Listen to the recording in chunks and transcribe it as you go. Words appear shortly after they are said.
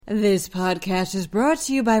This podcast is brought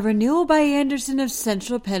to you by Renewal by Andersen of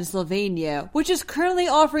Central Pennsylvania, which is currently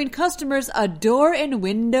offering customers a door and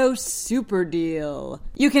window super deal.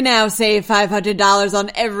 You can now save $500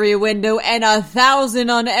 on every window and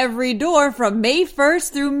 $1,000 on every door from May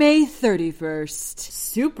 1st through May 31st.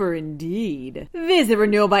 Super indeed. Visit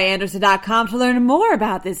renewalbyandersen.com to learn more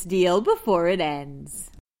about this deal before it ends.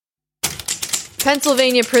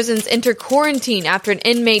 Pennsylvania prisons enter quarantine after an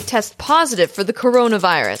inmate tests positive for the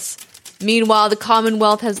coronavirus. Meanwhile, the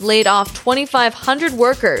Commonwealth has laid off 2,500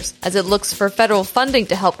 workers as it looks for federal funding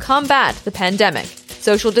to help combat the pandemic.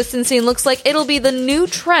 Social distancing looks like it'll be the new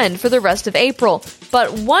trend for the rest of April,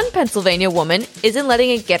 but one Pennsylvania woman isn't letting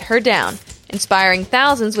it get her down, inspiring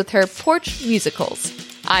thousands with her porch musicals.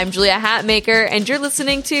 I'm Julia Hatmaker, and you're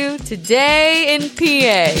listening to Today in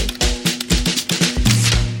PA.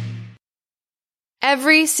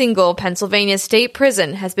 Every single Pennsylvania state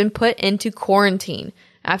prison has been put into quarantine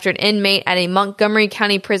after an inmate at a Montgomery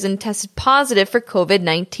County prison tested positive for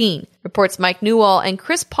COVID-19, reports Mike Newell and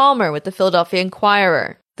Chris Palmer with the Philadelphia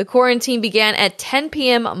Inquirer. The quarantine began at 10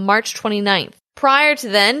 p.m. March 29th. Prior to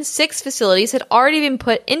then, 6 facilities had already been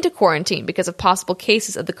put into quarantine because of possible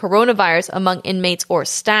cases of the coronavirus among inmates or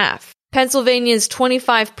staff. Pennsylvania's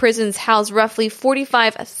 25 prisons house roughly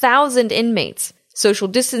 45,000 inmates. Social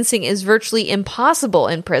distancing is virtually impossible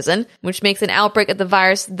in prison, which makes an outbreak of the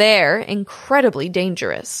virus there incredibly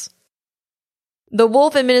dangerous. The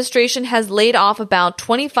Wolf administration has laid off about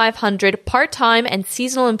 2,500 part-time and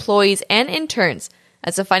seasonal employees and interns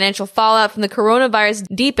as the financial fallout from the coronavirus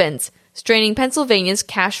deepens, straining Pennsylvania's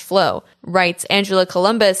cash flow, writes Angela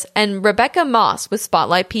Columbus and Rebecca Moss with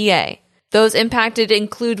Spotlight PA. Those impacted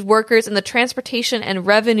include workers in the transportation and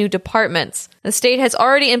revenue departments. The state has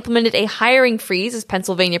already implemented a hiring freeze as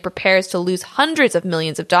Pennsylvania prepares to lose hundreds of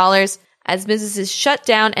millions of dollars as businesses shut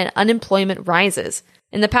down and unemployment rises.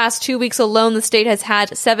 In the past 2 weeks alone, the state has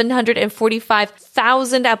had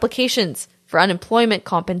 745,000 applications for unemployment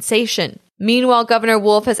compensation. Meanwhile, Governor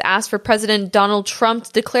Wolf has asked for President Donald Trump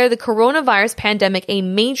to declare the coronavirus pandemic a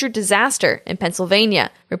major disaster in Pennsylvania,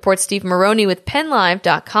 reports Steve Maroney with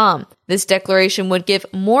PennLive.com. This declaration would give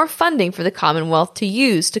more funding for the Commonwealth to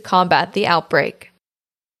use to combat the outbreak.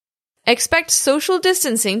 Expect social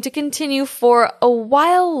distancing to continue for a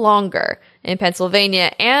while longer in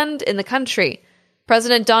Pennsylvania and in the country.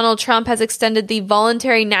 President Donald Trump has extended the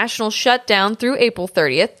voluntary national shutdown through April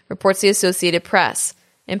 30th, reports the Associated Press.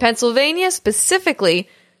 In Pennsylvania specifically,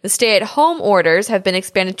 the stay-at-home orders have been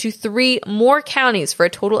expanded to 3 more counties for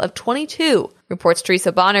a total of 22, reports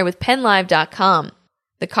Teresa Bonner with PennLive.com.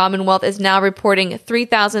 The Commonwealth is now reporting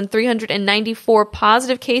 3,394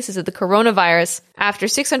 positive cases of the coronavirus after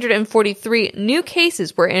 643 new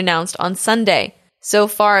cases were announced on Sunday. So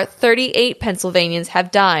far, 38 Pennsylvanians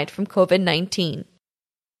have died from COVID-19.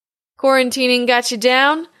 Quarantining got you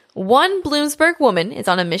down? One Bloomsburg woman is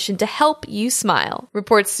on a mission to help you smile,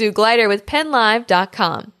 reports Sue Glider with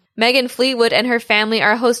PennLive.com. Megan Fleetwood and her family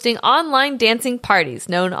are hosting online dancing parties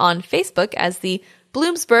known on Facebook as the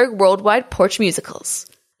Bloomsburg Worldwide Porch Musicals.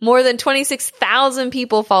 More than 26,000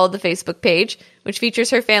 people followed the Facebook page, which features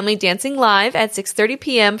her family dancing live at 6:30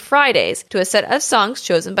 p.m. Fridays to a set of songs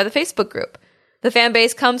chosen by the Facebook group. The fan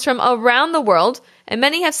base comes from around the world, and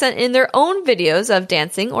many have sent in their own videos of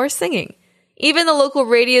dancing or singing. Even the local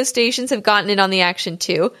radio stations have gotten in on the action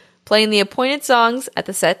too, playing the appointed songs at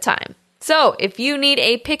the set time. So, if you need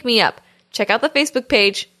a pick-me-up, check out the Facebook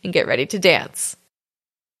page and get ready to dance.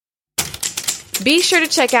 Be sure to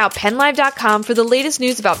check out PennLive.com for the latest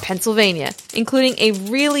news about Pennsylvania, including a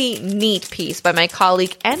really neat piece by my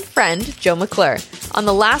colleague and friend, Joe McClure, on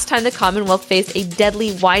the last time the Commonwealth faced a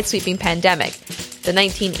deadly, wide-sweeping pandemic, the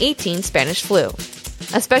 1918 Spanish flu.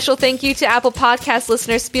 A special thank you to Apple Podcast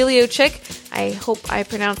listener Spelio Chick, I hope I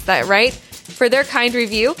pronounced that right, for their kind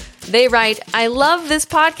review. They write, "I love this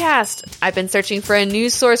podcast. I've been searching for a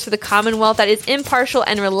news source for the Commonwealth that is impartial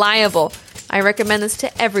and reliable. I recommend this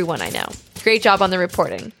to everyone I know. Great job on the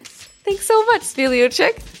reporting." Thanks so much, Spelio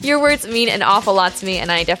Chick. Your words mean an awful lot to me,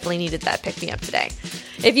 and I definitely needed that pick-me-up today.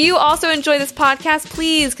 If you also enjoy this podcast,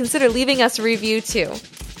 please consider leaving us a review too.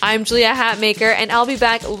 I'm Julia Hatmaker, and I'll be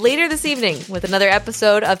back later this evening with another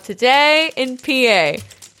episode of Today in PA.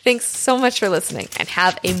 Thanks so much for listening, and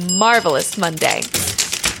have a marvelous Monday.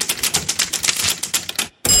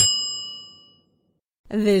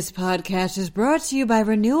 This podcast is brought to you by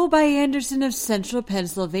Renewal by Andersen of Central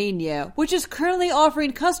Pennsylvania, which is currently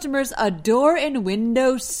offering customers a door and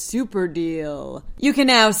window super deal. You can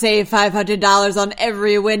now save $500 on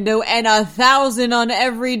every window and $1,000 on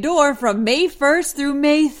every door from May 1st through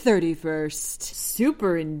May 31st.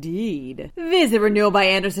 Super indeed. Visit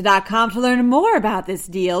renewalbyandersen.com to learn more about this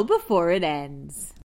deal before it ends.